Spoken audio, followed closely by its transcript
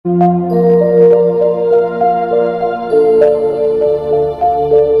Hello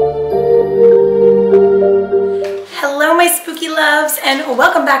my spooky loves, and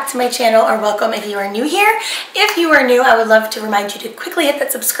welcome back to my channel, or welcome if you are new here. If you are new, I would love to remind you to quickly hit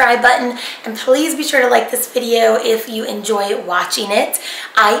that subscribe button, and please be sure to like this video if you enjoy watching it.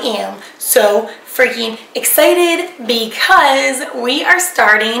 I am so freaking excited because we are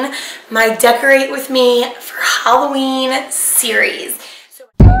starting my Decorate With Me for Halloween series.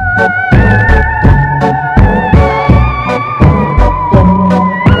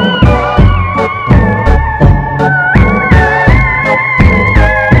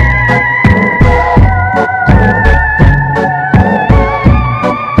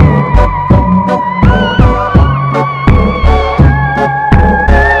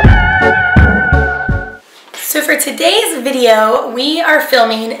 So for today's video, we are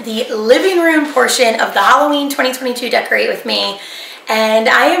filming the living room portion of the Halloween 2022 Decorate With Me, and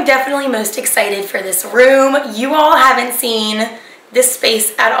I am definitely most excited for this room. You all haven't seen this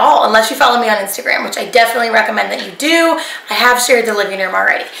space at all unless you follow me on Instagram, which I definitely recommend that you do. I have shared the living room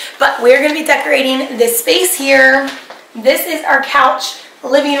already, but we're going to be decorating this space here. This is our couch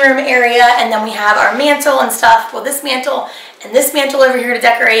living room area, and then we have our mantle and stuff. Well, this mantle and this mantle over here to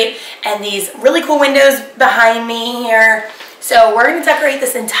decorate, and these really cool windows behind me here. So we're going to decorate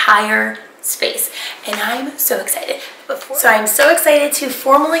this entire space, and I'm so excited. So I'm so excited to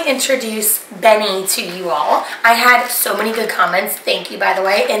formally introduce Benny to you all. I had so many good comments, thank you by the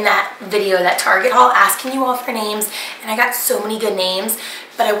way, in that video, that Target haul, asking you all for names, and I got so many good names,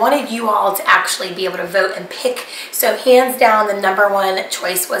 but I wanted you all to actually be able to vote and pick. So hands down, the #1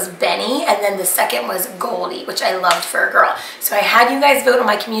 choice was Benny, and then the second was Goldie, which I loved for a girl. So I had you guys vote on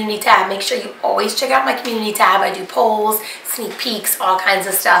my community tab. Make sure you always check out my community tab. I do polls, sneak peeks, all kinds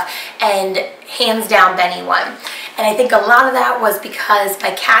of stuff, and hands down Benny won. And I think a lot of that was because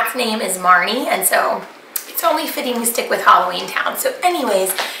my cat's name is Marnie, and so it's only fitting we stick with Halloween Town. So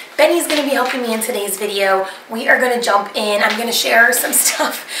anyways, Benny's going to be helping me in today's video. We are going to jump in. I'm going to share some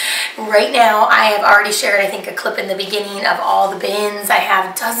stuff right now. I have already shared, I think, a clip in the beginning of all the bins. I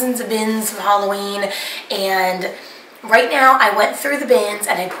have dozens of bins of Halloween, and right now I went through the bins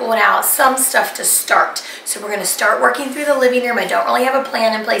and I pulled out some stuff to start. So we're going to start working through the living room. I don't really have a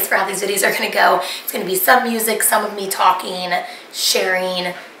plan in place for how these videos are going to go. It's going to be some music, some of me talking,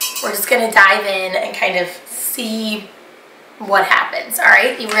 sharing. We're just going to dive in and kind of see what happens. All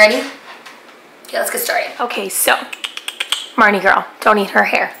right, you ready? Okay, let's get started. Okay, so Marnie girl, don't eat her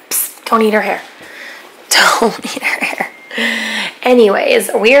hair. Psst, don't eat her hair. Don't eat her hair.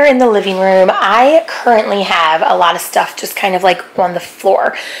 Anyways, we're in the living room. I currently have a lot of stuff just kind of like on the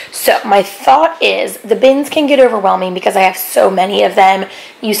floor. So my thought is the bins can get overwhelming because I have so many of them.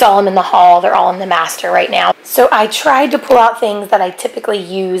 You saw them in the haul. They're all in the master right now. So I tried to pull out things that I typically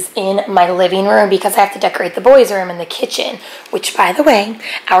use in my living room because I have to decorate the boys' room and the kitchen, which, by the way,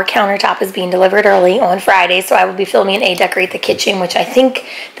 our countertop is being delivered early on Friday, so I will be filming a decorate the kitchen, which I think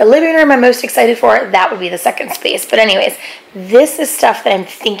the living room I'm most excited for. That would be the second space. But anyways, this is stuff that I'm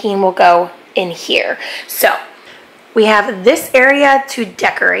thinking will go in here. So we have this area to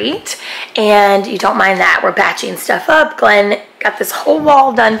decorate, and you don't mind that. We're batching stuff up. Glenn got this whole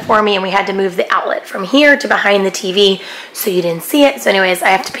wall done for me, and we had to move the outlet from here to behind the TV, so you didn't see it. So anyways, I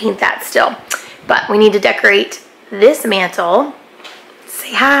have to paint that still. But we need to decorate this mantle.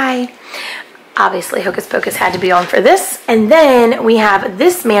 Say hi. Obviously, Hocus Pocus had to be on for this. And then we have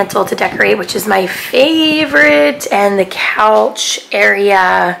this mantle to decorate, which is my favorite, and the couch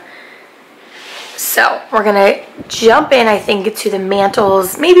area. So we're gonna jump in, I think, to the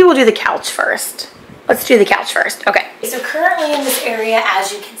mantles. Maybe we'll do the couch first. Let's do the couch first. Okay. So currently in this area,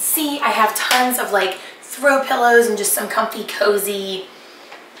 as you can see, I have tons of like throw pillows and just some comfy, cozy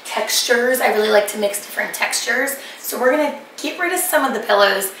textures. I really like to mix different textures. So we're gonna get rid of some of the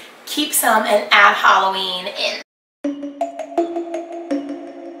pillows, keep some, and add Halloween in.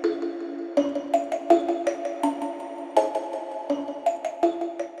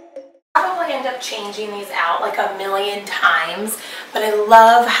 Probably end up changing these out like a million times, but I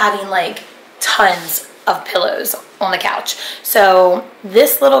love having like tons of pillows on the couch. So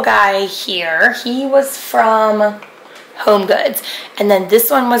this little guy here, he was from Home Goods, and then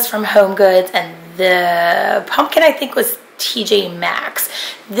this one was from Home Goods, and the pumpkin I think was TJ Maxx.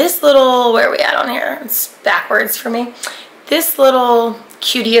 This little, where are we at on here? It's backwards for me. This little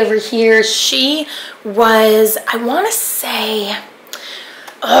cutie over here, she was, I want to say,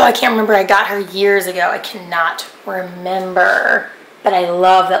 oh, I can't remember. I got her years ago. I cannot remember. But I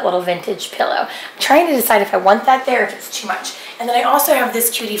love that little vintage pillow. I'm trying to decide if I want that there or if it's too much. And then I also have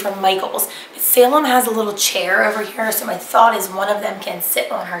this cutie from Michael's. Salem has a little chair over here, so my thought is one of them can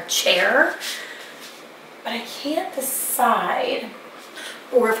sit on her chair. But I can't decide.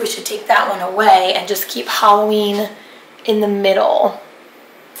 Or if we should take that one away and just keep Halloween in the middle.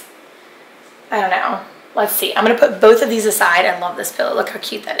 I don't know. Let's see. I'm going to put both of these aside. I love this pillow. Look how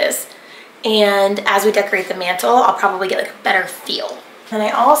cute that is. And as we decorate the mantle, I'll probably get like a better feel. And I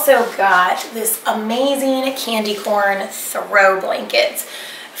also got this amazing candy corn throw blankets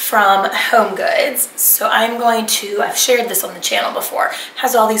from Home Goods. So I'm going to, I've shared this on the channel before. It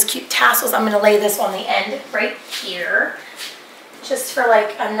has all these cute tassels. I'm going to lay this on the end right here, just for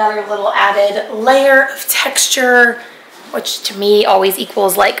like another little added layer of texture, which to me always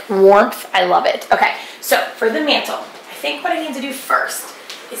equals like warmth. I love it. Okay, so for the mantle, I think what I need to do first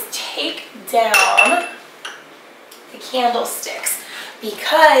is take down the candlesticks,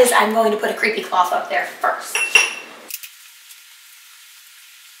 because I'm going to put a creepy cloth up there first.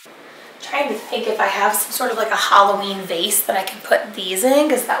 Trying to think if I have some sort of like a Halloween vase that I can put these in,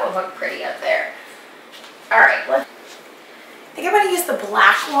 because that would look pretty up there. All right, I think I'm going to use the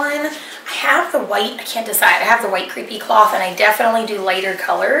black one. I have the white, I can't decide. I have the white creepy cloth, and I definitely do lighter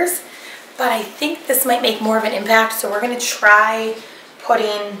colors, but I think this might make more of an impact, so we're going to try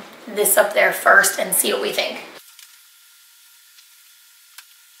putting this up there first and see what we think.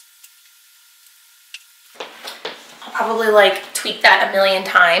 Probably like tweak that a million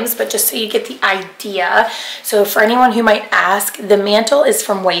times, but just so you get the idea. So for anyone who might ask, the mantle is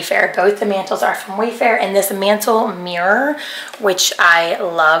from Wayfair. Both the mantles are from Wayfair, and this mantle mirror, which I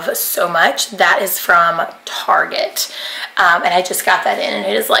love so much, that is from Target. And I just got that in, and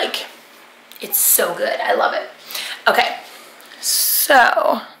it is like, it's so good. I love it. Okay, so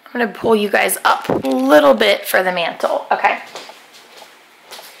I'm gonna pull you guys up a little bit for the mantle. Okay.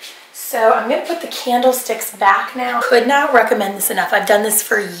 So I'm going to put the candlesticks back now. Could not recommend this enough. I've done this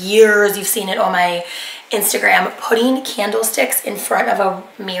for years. You've seen it on my Instagram. Putting candlesticks in front of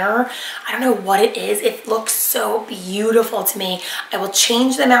a mirror, I don't know what it is. It looks so beautiful to me. I will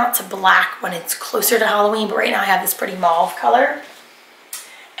change them out to black when it's closer to Halloween, but right now I have this pretty mauve color.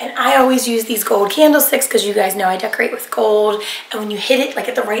 And I always use these gold candlesticks because you guys know I decorate with gold. And when you hit it like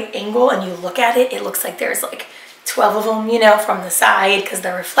at the right angle and you look at it, it looks like there's like 12 of them, you know, from the side, because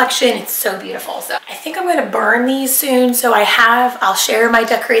the reflection, it's so beautiful. So I think I'm going to burn these soon. So I'll share my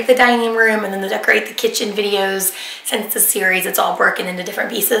decorate the dining room and then the decorate the kitchen videos. Since the series, it's all broken into different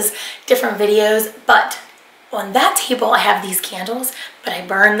pieces, different videos. But on that table, I have these candles, but I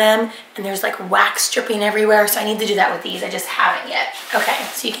burn them and there's like wax dripping everywhere. So I need to do that with these. I just haven't yet. Okay,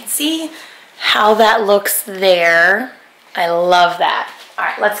 so you can see how that looks there. I love that. All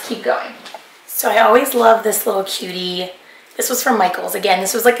right, let's keep going. So I always love this little cutie. This was from Michael's. Again,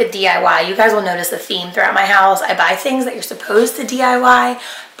 this was like a DIY. You guys will notice a theme throughout my house. I buy things that you're supposed to DIY,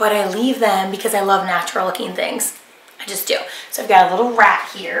 but I leave them because I love natural looking things. I just do. So I've got a little rat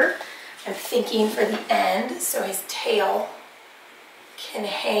here. I'm thinking for the end, so his tail can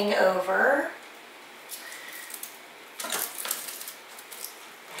hang over.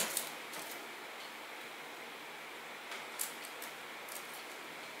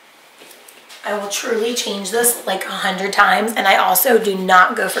 I will truly change this like 100 times, and I also do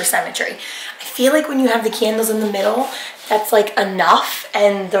not go for symmetry. I feel like when you have the candles in the middle, that's like enough,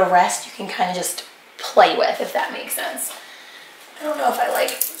 and the rest you can kind of just play with, if that makes sense. I don't know if I like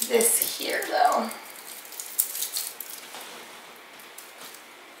this here though.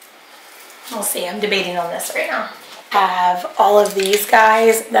 We'll see, I'm debating on this right now. I have all of these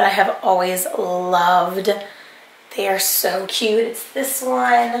guys that I have always loved. They are so cute. It's this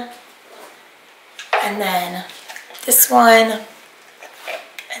one, and then this one,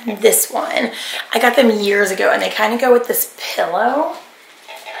 and this one. I got them years ago, and they kind of go with this pillow.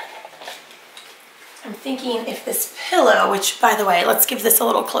 I'm thinking if this pillow, which by the way, let's give this a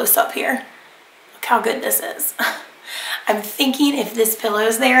little close up here. Look how good this is. I'm thinking if this pillow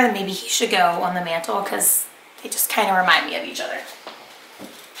is there, then maybe he should go on the mantle because they just kind of remind me of each other.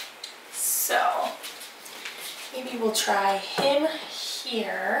 So maybe we'll try him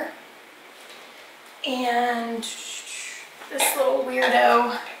here. And this little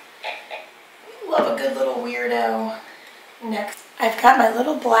weirdo. Love a good little weirdo. Next, I've got my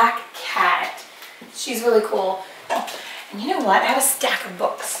little black cat. She's really cool. And you know what? I have a stack of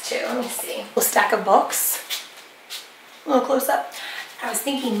books too. Let me see. A little stack of books. A little close up. I was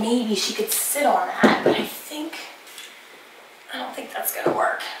thinking maybe she could sit on that, but I don't think that's gonna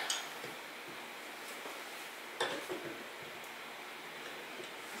work. I'm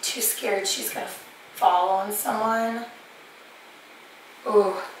too scared she's gonna fall on someone.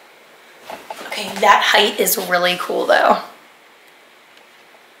 Ooh. Okay, that height is really cool though.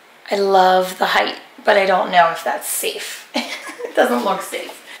 I love the height, but I don't know if that's safe. It doesn't look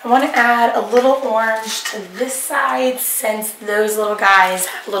safe. I want to add a little orange to this side since those little guys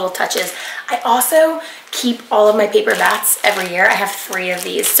have little touches. I also keep all of my paper bats every year. I have 3 of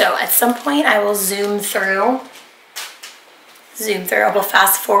these, so at some point I will zoom through. I will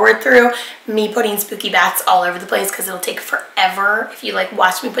fast forward through me putting spooky bats all over the place because it'll take forever if you like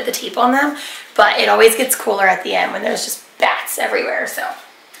watch me put the tape on them. But it always gets cooler at the end when there's just bats everywhere, so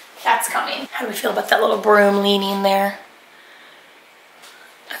that's coming. How do we feel about that little broom leaning there?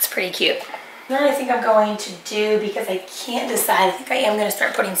 That's pretty cute. What I think I'm going to do, because I can't decide, I think I am going to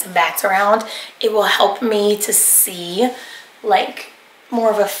start putting some bats around. It will help me to see like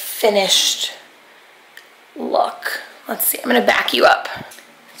more of a finished look. Let's see, I'm going to back you up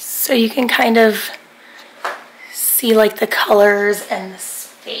so you can kind of see like the colors and the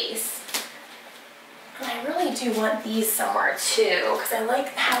space. And I really do want these somewhere too, because I like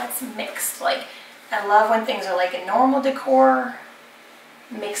how it's mixed. Like, I love when things are like a normal decor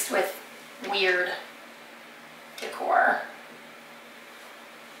mixed with weird decor.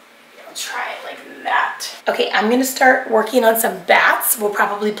 I'll try it like that. Okay, I'm gonna start working on some bats. We'll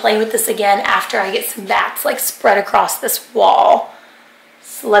probably play with this again after I get some bats like spread across this wall.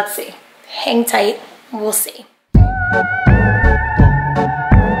 So let's see. Hang tight, we'll see.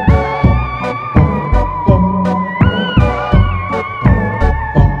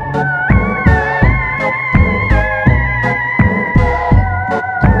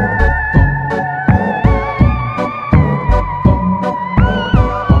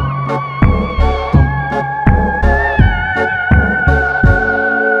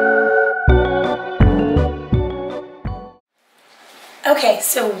 Okay,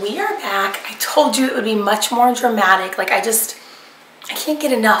 so we are back. I told you it would be much more dramatic. Like I can't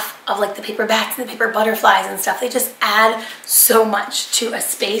get enough of like the paper bats and the paper butterflies and stuff. They just add so much to a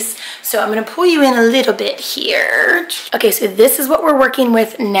space. So I'm gonna pull you in a little bit here. Okay, so this is what we're working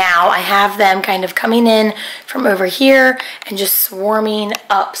with now. I have them kind of coming in from over here and just swarming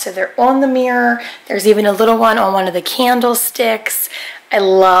up. So they're on the mirror. There's even a little one on one of the candlesticks. I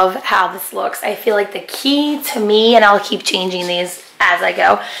love how this looks. I feel like the key to me, and I'll keep changing these as I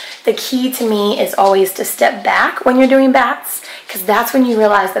go, the key to me is always to step back when you're doing bats, because that's when you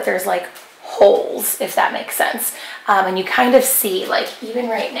realize that there's like holes, if that makes sense. And you kind of see, like even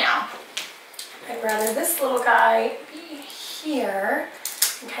right now, I'd rather this little guy be here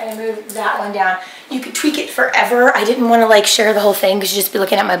and kind of move that one down. You could tweak it forever. I didn't want to like share the whole thing because you'd just be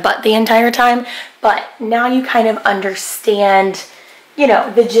looking at my butt the entire time. But now you kind of understand, you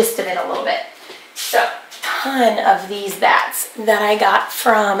know, the gist of it a little bit. So, ton of these bats that I got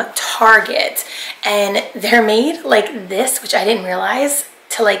from Target, and they're made like this, which I didn't realize,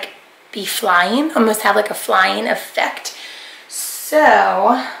 to like be flying, almost have like a flying effect.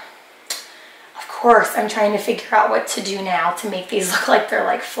 So, of course, I'm trying to figure out what to do now to make these look like they're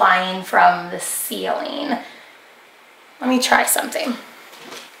like flying from the ceiling. Let me try something.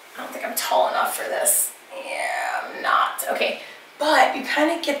 I don't think I'm tall enough for this. Yeah, I'm not. Okay. But you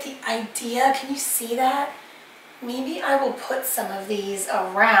kind of get the idea. Can you see that? Maybe I will put some of these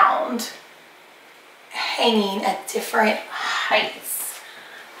around, hanging at different heights.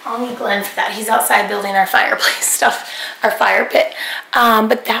 I'll need Glenn for that. He's outside building our fireplace stuff, our fire pit.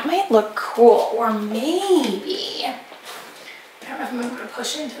 But that might look cool. Or maybe, I don't know if I'm going to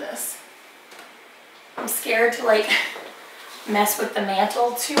push into this. I'm scared to like mess with the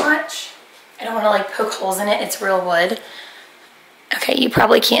mantle too much. I don't want to like poke holes in it. It's real wood. Okay, you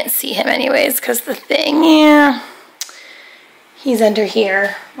probably can't see him anyways because the thing, yeah, he's under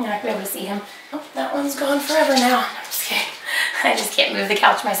here. You're not gonna be able to see him. Oh, that one's gone forever now. I'm just kidding. I just can't move the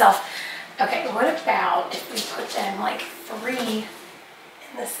couch myself. Okay, what about if we put them like 3 in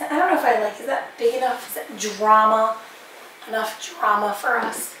the center? I don't know if I like, is that big enough? Is that drama? Enough drama for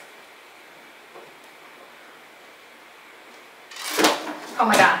us? Oh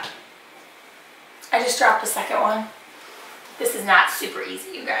my God. I just dropped the second one. This is not super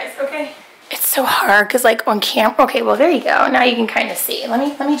easy, you guys, okay? It's so hard because like on camera, okay, well there you go. Now you can kind of see. Let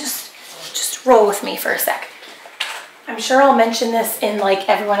me just roll with me for a sec. I'm sure I'll mention this in like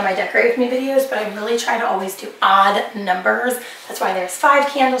every one of my Decorate With Me videos, but I really try to always do odd numbers. That's why there's 5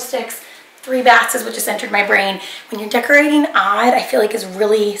 candlesticks, 3 bats is what just entered my brain. When you're decorating odd, I feel like is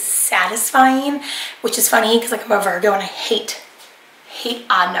really satisfying, which is funny because like I'm a Virgo and I hate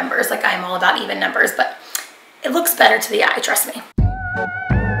odd numbers. Like I'm all about even numbers, but it looks better to the eye, trust me.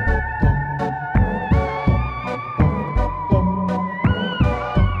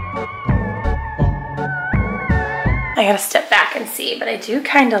 I gotta step back and see, but I do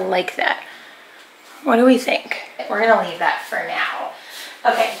kind of like that. What do we think? We're gonna leave that for now.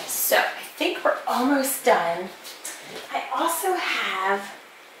 Okay, so I think we're almost done. I also have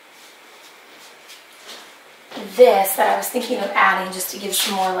this that I was thinking of adding just to give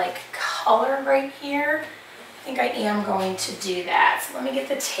some more like color right here. I think I am going to do that. So let me get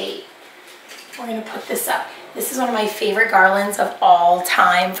the tape. We're gonna put this up. This is one of my favorite garlands of all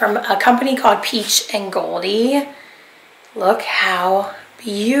time from a company called Peach and Goldie. Look how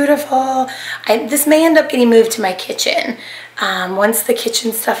beautiful. This may end up getting moved to my kitchen. Once the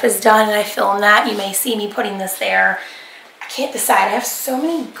kitchen stuff is done and I film that, you may see me putting this there. I can't decide. I have so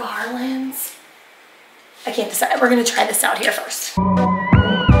many garlands. I can't decide. We're gonna try this out here first.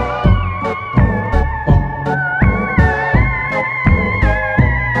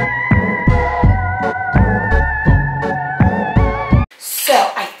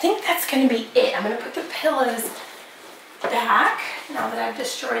 So I think that's gonna be it. I'm gonna put the pillows back now that I've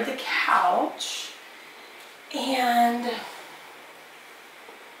destroyed the couch. And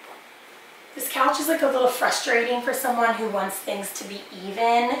this couch is like a little frustrating for someone who wants things to be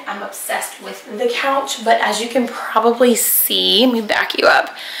even. I'm obsessed with the couch, but as you can probably see, let me back you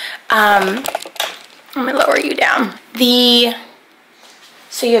up. Let me lower you down.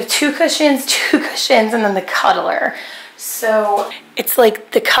 So you have two cushions, and then the cuddler. So it's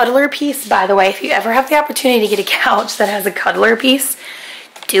like the cuddler piece, by the way, if you ever have the opportunity to get a couch that has a cuddler piece,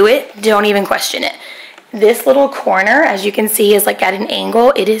 do it, don't even question it. This little corner, as you can see, is like at an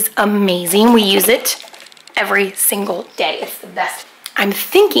angle. It is amazing. We use it every single day. It's the best. I'm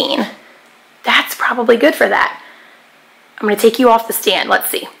thinking that's probably good for that. I'm gonna take you off the stand.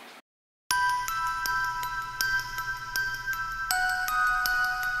 Let's see.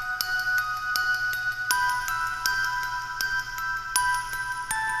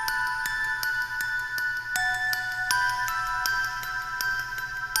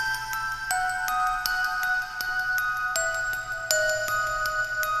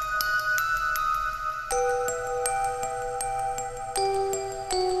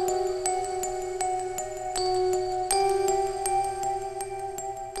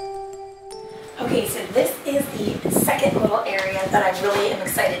 Okay, so this is the second little area that I really am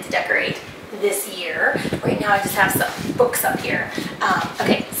excited to decorate this year. Right now I just have some books up here.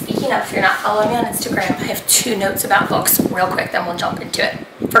 Okay, speaking of, if you're not following me on Instagram, I have 2 notes about books real quick, then we'll jump into it.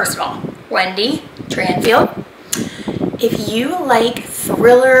 First of all, Wendy Dranfield. If you like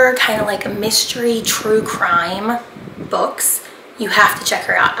thriller, kind of like a mystery, true crime books, you have to check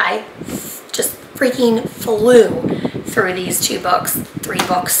her out. I just freaking flew through these 3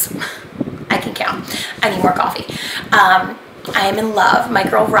 books. I can count. I need more coffee. I am in love. My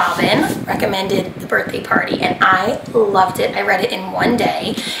girl Robin recommended The Birthday Party and I loved it. I read it in one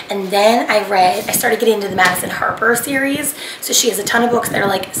day, and then I started getting into the Madison Harper series. So she has a ton of books that are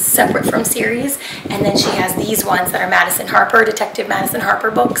like separate from series, and then she has these ones that are Madison Harper, Detective Madison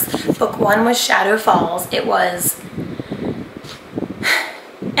Harper books. Book 1 was Shadow Falls. It was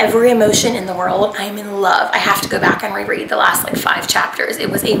every emotion in the world. I'm in love. I have to go back and reread the last like 5 chapters. It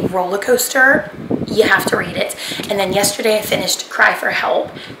was a roller coaster. You have to read it. And then yesterday I finished Cry for Help.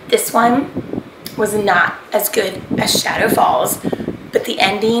 This one was not as good as Shadow Falls, but the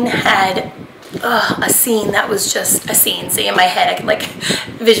ending had a scene that was just a scene. See, in my head I could like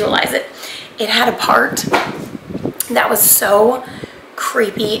visualize it. It had a part that was so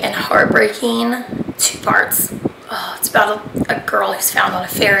creepy and heartbreaking. 2 parts. Oh, it's about a girl who's found on a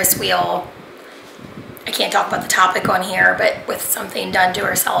Ferris wheel. I can't talk about the topic on here, but with something done to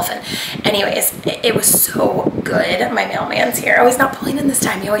herself. And anyways, it was so good. My mailman's here. Oh, he's not pulling in this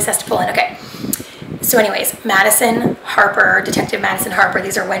time. He always has to pull in. Okay. So anyways, Madison Harper, Detective Madison Harper.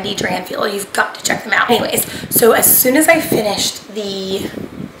 These are Wendy Dranfield. You've got to check them out. Anyways, so as soon as I finished the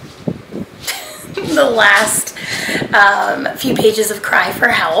last few pages of Cry for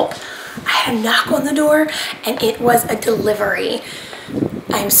Help, I had a knock on the door and it was a delivery.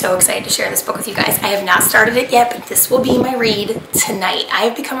 I'm so excited to share this book with you guys. I have not started it yet, but this will be my read tonight. I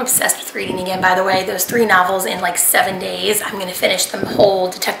have become obsessed with reading again, by the way. Those 3 novels in like 7 days. I'm going to finish the whole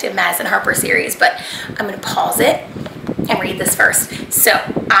Detective Madison Harper series, but I'm going to pause it and read this first. So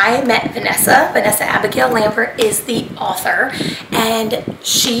I met Vanessa Abigail Lambert is the author, and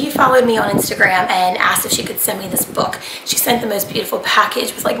she followed me on Instagram and asked if she could send me this book. She sent the most beautiful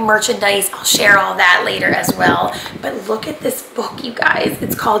package with like merchandise. I'll share all that later as well. But look at this book, you guys.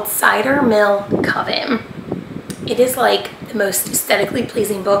 It's called Cider Mill Coven. It is like the most aesthetically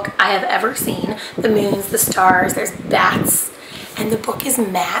pleasing book I have ever seen. The moons, the stars, there's bats. And the book is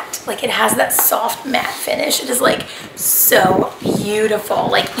matte, like it has that soft matte finish. It is like so beautiful,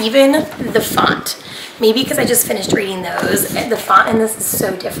 like even the font. Maybe because I just finished reading those, the font in this is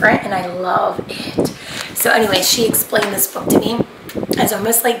so different and I love it. So anyway, she explained this book to me. as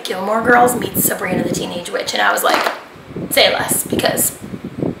almost like Gilmore Girls meets Sabrina the Teenage Witch. And I was like, say less, because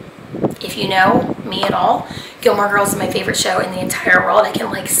if you know me at all, Gilmore Girls is my favorite show in the entire world. I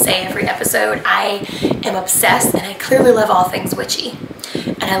can like say every episode. I am obsessed, and I clearly love all things witchy.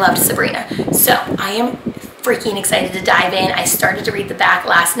 And I loved Sabrina. So I am freaking excited to dive in. I started to read the back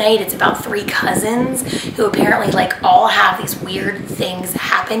last night. It's about 3 cousins who apparently like all have these weird things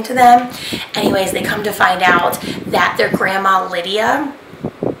happen to them. Anyways, they come to find out that their grandma Lydia,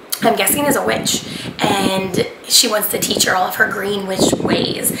 I'm guessing, is a witch, and she wants to teach her all of her green witch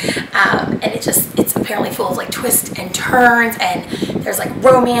ways. And it's apparently full of like twists and turns, and there's like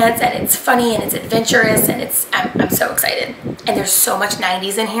romance, and it's funny, and it's adventurous, and I'm so excited. And there's so much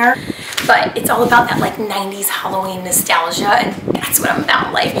 90s in here, but it's all about that like 90s Halloween nostalgia, and that's what I'm about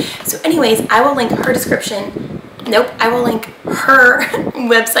in life. So anyways, I will link her description. Nope, I will link her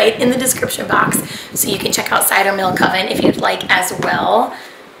website in the description box so you can check out Cider Mill Coven if you'd like as well.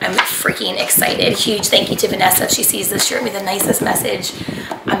 I'm freaking excited. Huge thank you to Vanessa. If she sees this, she wrote me the nicest message.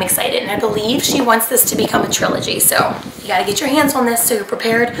 I'm excited, and I believe she wants this to become a trilogy, so you gotta get your hands on this so you're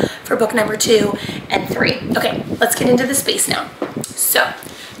prepared for book number 2 and 3. Okay, let's get into the space now. So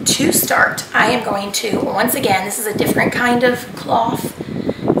to start, I am going to, once again, this is a different kind of cloth.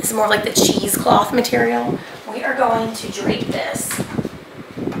 This is more like the cheesecloth material. We are going to drape this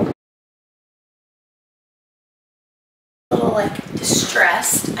like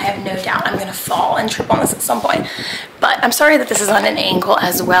distressed. I have no doubt I'm gonna fall and trip on this at some point, but I'm sorry that this is on an angle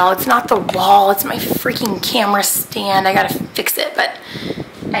as well. It's not the wall, it's my freaking camera stand. I gotta fix it, but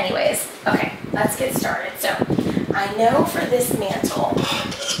anyways, okay, let's get started. So I know for this mantle,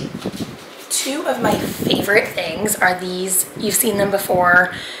 2 of my favorite things are these. You've seen them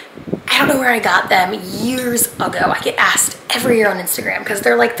before. I don't know where I got them years ago. I get asked every year on Instagram because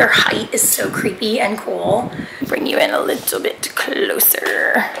they're like, their height is so creepy and cool. Bring you in a little bit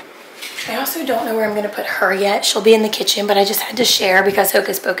closer. I also don't know where I'm gonna put her yet. She'll be in the kitchen, but I just had to share because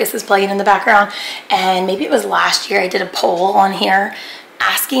Hocus Pocus is playing in the background. And maybe it was last year I did a poll on here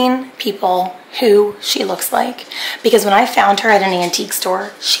asking people who she looks like, because when I found her at an antique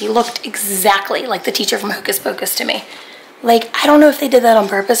store, she looked exactly like the teacher from Hocus Pocus to me. Like, I don't know if they did that on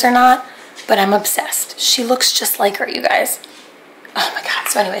purpose or not, but I'm obsessed. She looks just like her, you guys. Oh my God.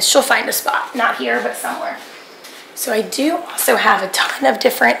 So anyways, she'll find a spot. Not here, but somewhere. So I do also have a ton of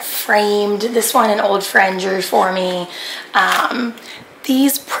different framed. This one an old friend drew for me.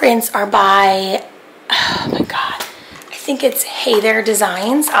 These prints are by, oh my God, I think it's Hey There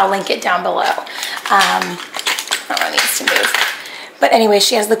Designs. I'll link it down below. Oh, it needs to move. But anyway,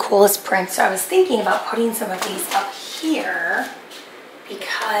 she has the coolest prints. So I was thinking about putting some of these up here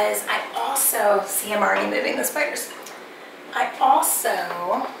because I also, see, I'm already moving the spiders. I also,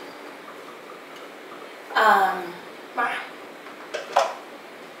 I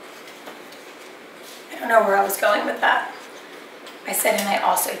don't know where I was going with that. I said and I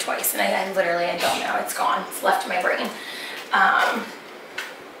also twice, and I literally, I don't know, it's gone, it's left my brain.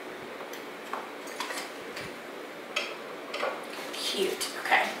 Cute,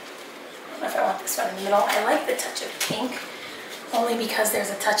 okay. I don't know if I want this one in the middle. I like the touch of pink, only because there's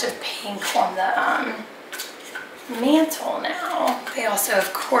a touch of pink on the mantle now. I also,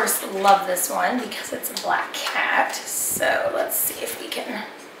 of course, love this one because it's a black cat. So let's see if we can,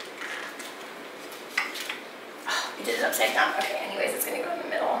 oh, we did it upside down. Okay, anyways, it's gonna go in the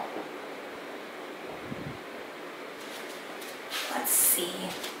middle. Let's see.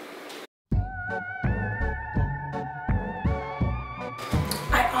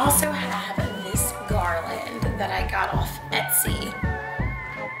 I also have this garland that I got off Etsy.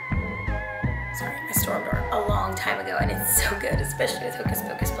 Sorry, my storm door, a long time ago, and it's so good, especially with Hocus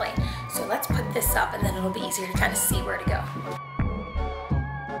Pocus playing. So let's put this up, and then it'll be easier to kind of see where to go.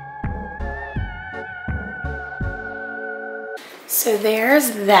 So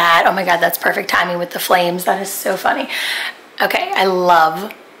there's that. Oh my God, that's perfect timing with the flames. That is so funny. Okay, I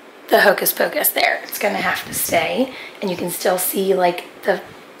love the Hocus Pocus there. It's gonna have to stay, and you can still see like the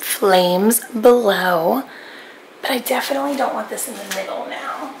flames below, but I definitely don't want this in the middle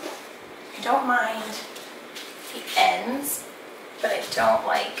now. I don't mind the ends, but I don't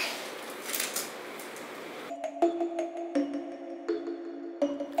like.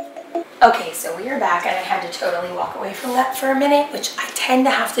 Okay, so we are back, and I had to totally walk away from that for a minute, which I tend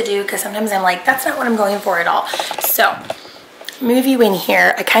to have to do because sometimes I'm like, that's not what I'm going for at all. So move you in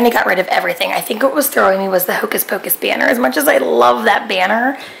here. I kind of got rid of everything. I think what was throwing me was the Hocus Pocus banner. As much as I love that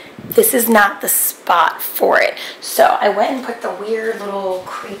banner, this is not the spot for it. So I went and put the weird little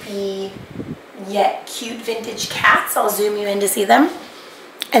creepy yet cute vintage cats. I'll zoom you in to see them.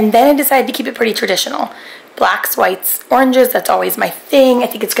 And then I decided to keep it pretty traditional. Blacks, whites, oranges, that's always my thing. I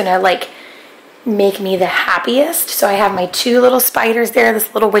think it's gonna like make me the happiest. So I have my 2 little spiders there,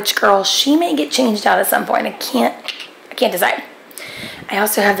 this little witch girl. She may get changed out at some point. I can't decide. I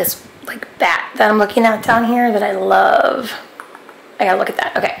also have this like bat that I'm looking at down here that I love. I gotta look at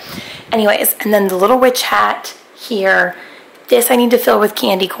that. Okay. Anyways, and then the little witch hat here. This I need to fill with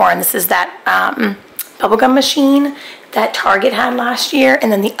candy corn. This is that bubblegum machine that Target had last year.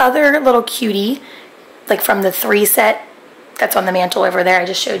 And then the other little cutie, like from the 3 set that's on the mantle over there I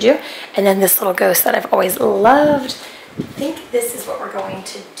just showed you. And then this little ghost that I've always loved. I think this is what we're going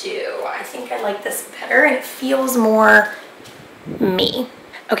to do. I think I like this better and it feels more me.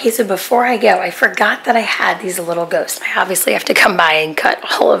 Okay, so before I go, I forgot that I had these little ghosts. I obviously have to come by and cut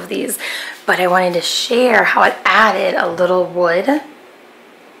all of these, but I wanted to share how I added a little wood.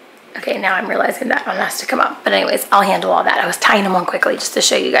 Okay, now I'm realizing that one has to come up. But anyways, I'll handle all that. I was tying them on quickly just to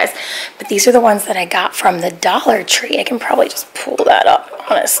show you guys. But these are the ones that I got from the Dollar Tree. I can probably just pull that up,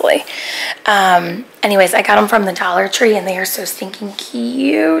 honestly. Anyways, I got them from the Dollar Tree, and they are so stinking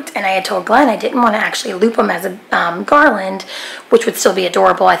cute. And I had told Glenn I didn't want to actually loop them as a garland, which would still be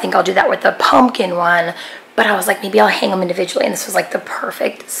adorable. I think I'll do that with the pumpkin one. But I was like, maybe I'll hang them individually, and this was like the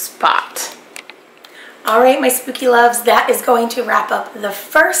perfect spot. All right, my spooky loves, that is going to wrap up the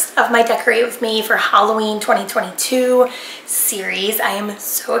first of my Decorate With Me for Halloween 2022 series. I am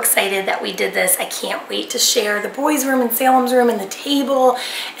so excited that we did this. I can't wait to share the boys' room and Salem's room and the table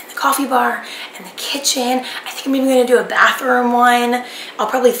and the coffee bar and the kitchen. I think I'm even gonna do a bathroom one. I'll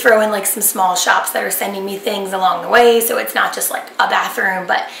probably throw in like some small shops that are sending me things along the way, so it's not just like a bathroom,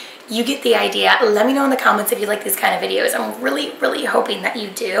 but you get the idea. Let me know in the comments if you like these kind of videos. I'm really, really hoping that you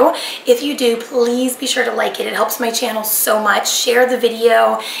do. If you do, please be sure to like it. It helps my channel so much. Share the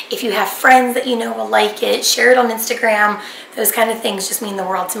video. If you have friends that you know will like it, share it on Instagram. Those kind of things just mean the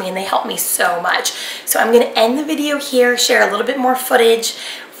world to me and they help me so much. So I'm gonna end the video here, share a little bit more footage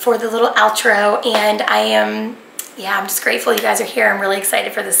for the little outro, and I'm just grateful you guys are here. I'm really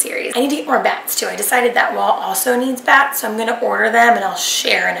excited for this series. I need to get more bats too. I decided that wall also needs bats, so I'm gonna order them and I'll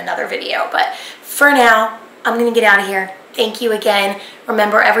share in another video. But for now, I'm gonna get out of here. Thank you again.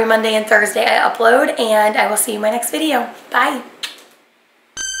 Remember, every Monday and Thursday I upload, and I will see you in my next video. Bye.